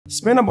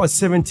Spent about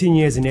 17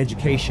 years in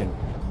education,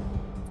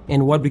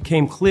 and what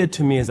became clear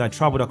to me as I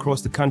traveled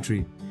across the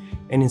country,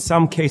 and in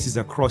some cases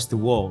across the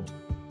world,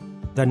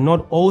 that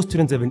not all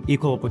students have an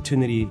equal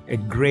opportunity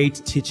at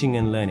great teaching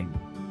and learning,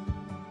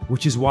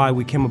 which is why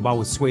we came about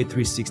with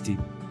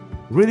SWYE360,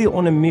 really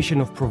on a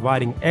mission of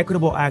providing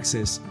equitable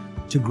access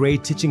to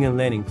great teaching and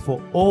learning for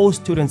all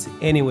students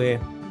anywhere,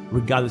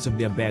 regardless of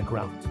their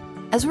background.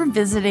 As we're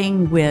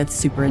visiting with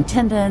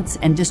superintendents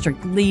and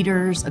district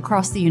leaders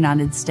across the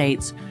United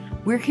States,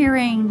 we're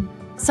hearing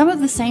some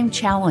of the same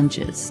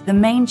challenges. The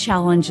main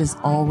challenge is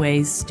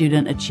always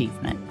student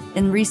achievement.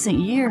 In recent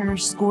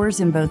years,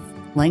 scores in both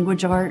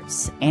language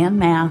arts and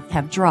math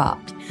have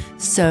dropped.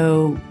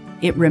 So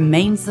it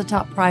remains the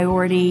top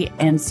priority,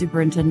 and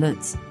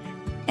superintendents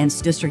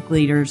and district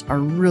leaders are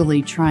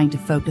really trying to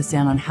focus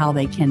in on how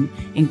they can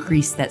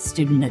increase that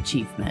student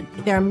achievement.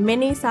 There are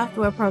many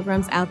software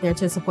programs out there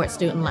to support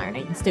student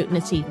learning,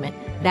 student achievement.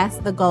 That's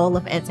the goal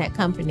of edtech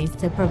companies,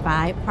 to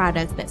provide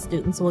products that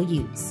students will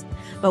use.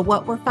 But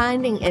what we're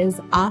finding is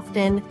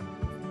often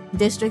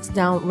districts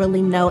don't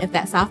really know if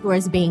that software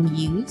is being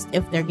used,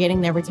 if they're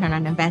getting their return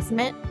on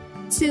investment.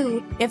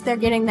 Two, if they're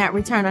getting that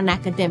return on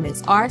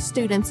academics. Are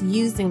students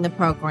using the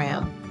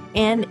program?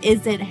 And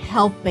is it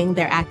helping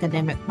their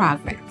academic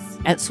progress?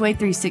 At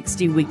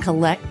SWYE360, we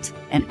collect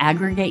and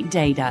aggregate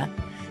data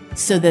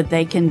so that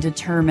they can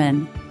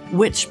determine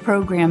which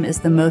program is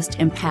the most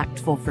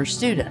impactful for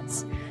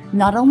students.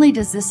 Not only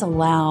does this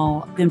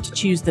allow them to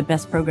choose the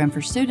best program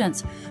for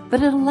students,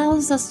 but it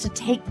allows us to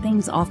take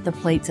things off the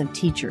plates of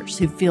teachers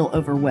who feel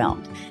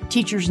overwhelmed.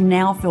 Teachers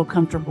now feel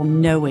comfortable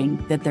knowing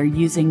that they're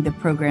using the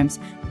programs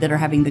that are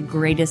having the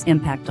greatest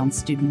impact on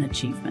student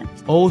achievement.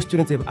 All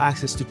students have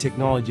access to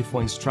technology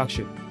for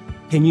instruction.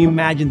 Can you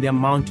imagine the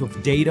amount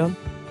of data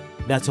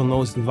that's on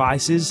those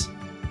devices?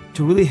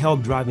 To really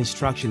help drive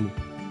instruction,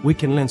 we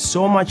can learn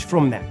so much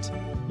from that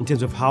in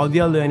terms of how they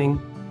are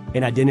learning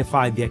and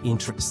identify their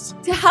interests.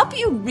 To help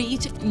you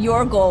reach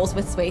your goals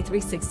with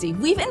SWYE360,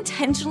 we've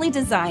intentionally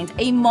designed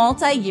a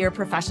multi-year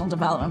professional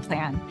development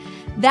plan.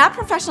 That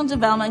professional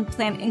development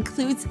plan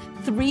includes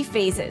 3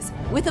 phases,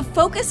 with a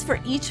focus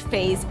for each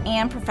phase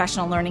and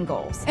professional learning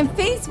goals. In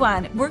phase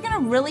 1, we're going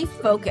to really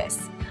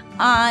focus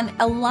on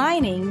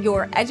aligning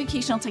your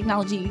educational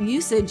technology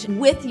usage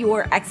with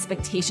your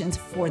expectations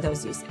for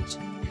those usage.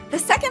 The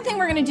second thing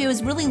we're going to do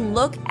is really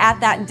look at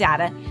that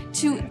data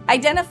to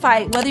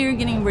identify whether you're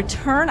getting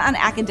return on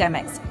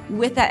academics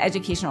with that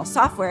educational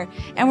software,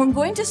 and we're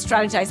going to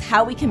strategize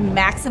how we can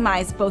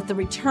maximize both the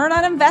return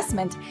on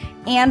investment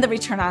and the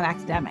return on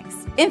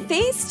academics. In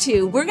phase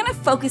 2, we're going to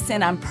focus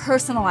in on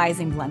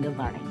personalizing blended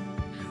learning.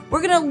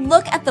 We're going to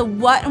look at the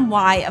what and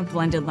why of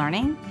blended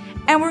learning,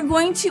 and we're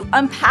going to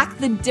unpack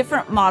the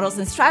different models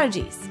and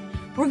strategies.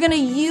 We're going to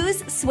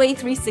use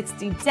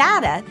SWYE360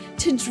 data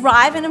to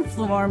drive and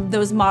inform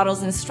those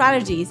models and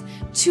strategies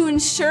to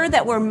ensure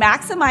that we're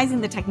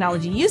maximizing the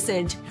technology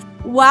usage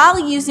while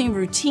using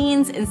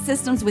routines and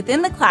systems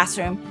within the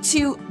classroom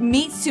to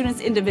meet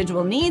students'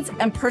 individual needs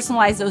and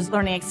personalize those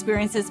learning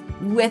experiences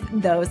with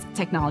those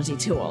technology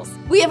tools.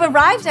 We have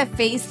arrived at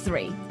phase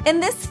 3. In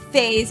this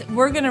phase,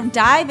 we're going to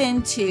dive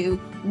into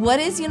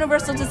what is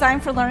Universal Design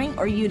for Learning,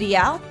 or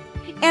UDL,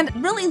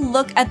 and really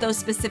look at those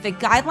specific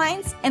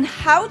guidelines and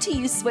how to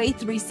use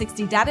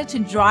SWYE360 data to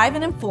drive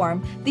and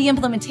inform the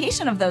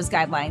implementation of those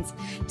guidelines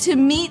to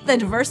meet the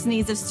diverse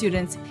needs of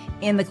students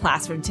in the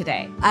classroom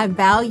today. I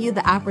value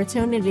the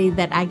opportunity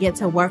that I get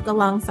to work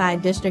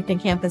alongside district and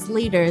campus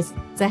leaders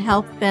to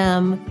help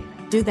them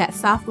do that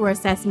software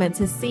assessment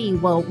to see,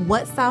 well,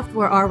 what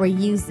software are we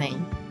using?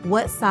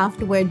 What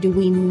software do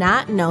we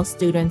not know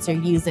students are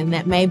using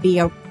that may be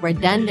a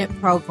redundant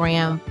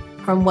program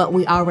from what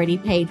we already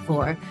paid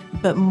for?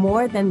 But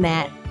more than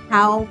that,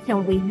 how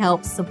can we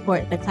help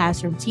support the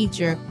classroom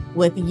teacher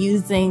with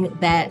using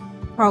that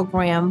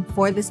program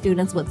for the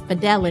students with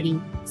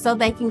fidelity so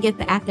they can get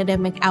the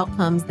academic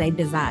outcomes they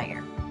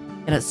desire?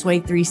 And at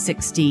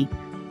SWYE360,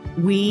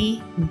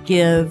 we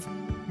give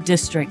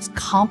districts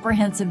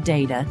comprehensive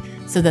data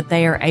so that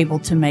they are able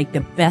to make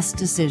the best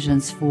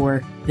decisions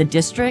for the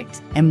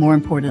district and, more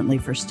importantly,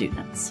 for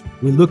students.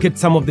 We look at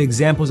some of the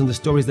examples and the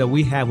stories that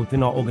we have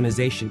within our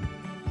organization,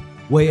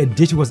 where a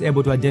district was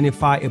able to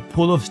identify a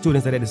pool of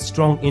students that had a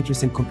strong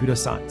interest in computer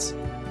science.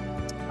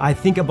 I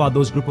think about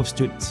those group of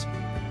students,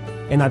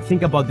 and I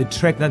think about the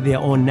track that they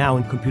are on now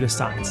in computer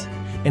science,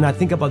 and I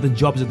think about the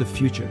jobs of the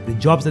future, the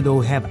jobs that they will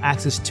have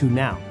access to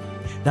now,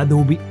 that they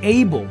will be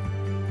able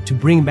to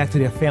bring back to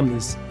their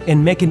families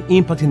and make an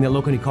impact in their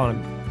local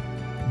economy.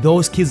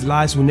 Those kids'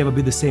 lives will never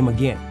be the same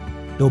again.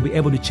 They'll be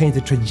able to change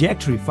the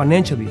trajectory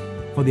financially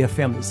for their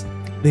families.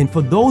 Then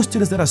for those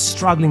students that are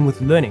struggling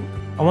with learning,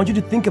 I want you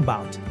to think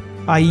about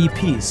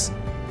IEPs,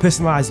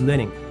 personalized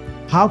learning.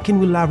 How can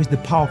we leverage the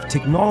power of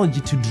technology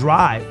to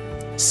drive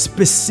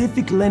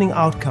specific learning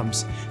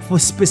outcomes for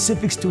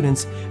specific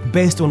students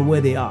based on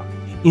where they are,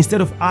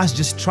 instead of us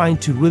just trying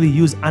to really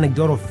use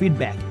anecdotal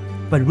feedback,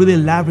 but really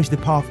leverage the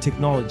power of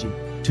technology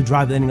to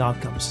drive learning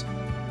outcomes.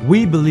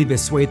 We believe at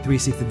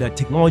SWYE360 that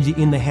technology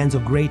in the hands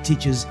of great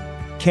teachers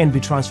can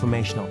be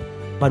transformational.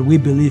 But we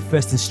believe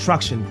first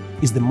instruction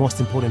is the most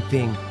important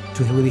thing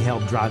to really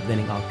help drive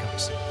learning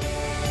outcomes.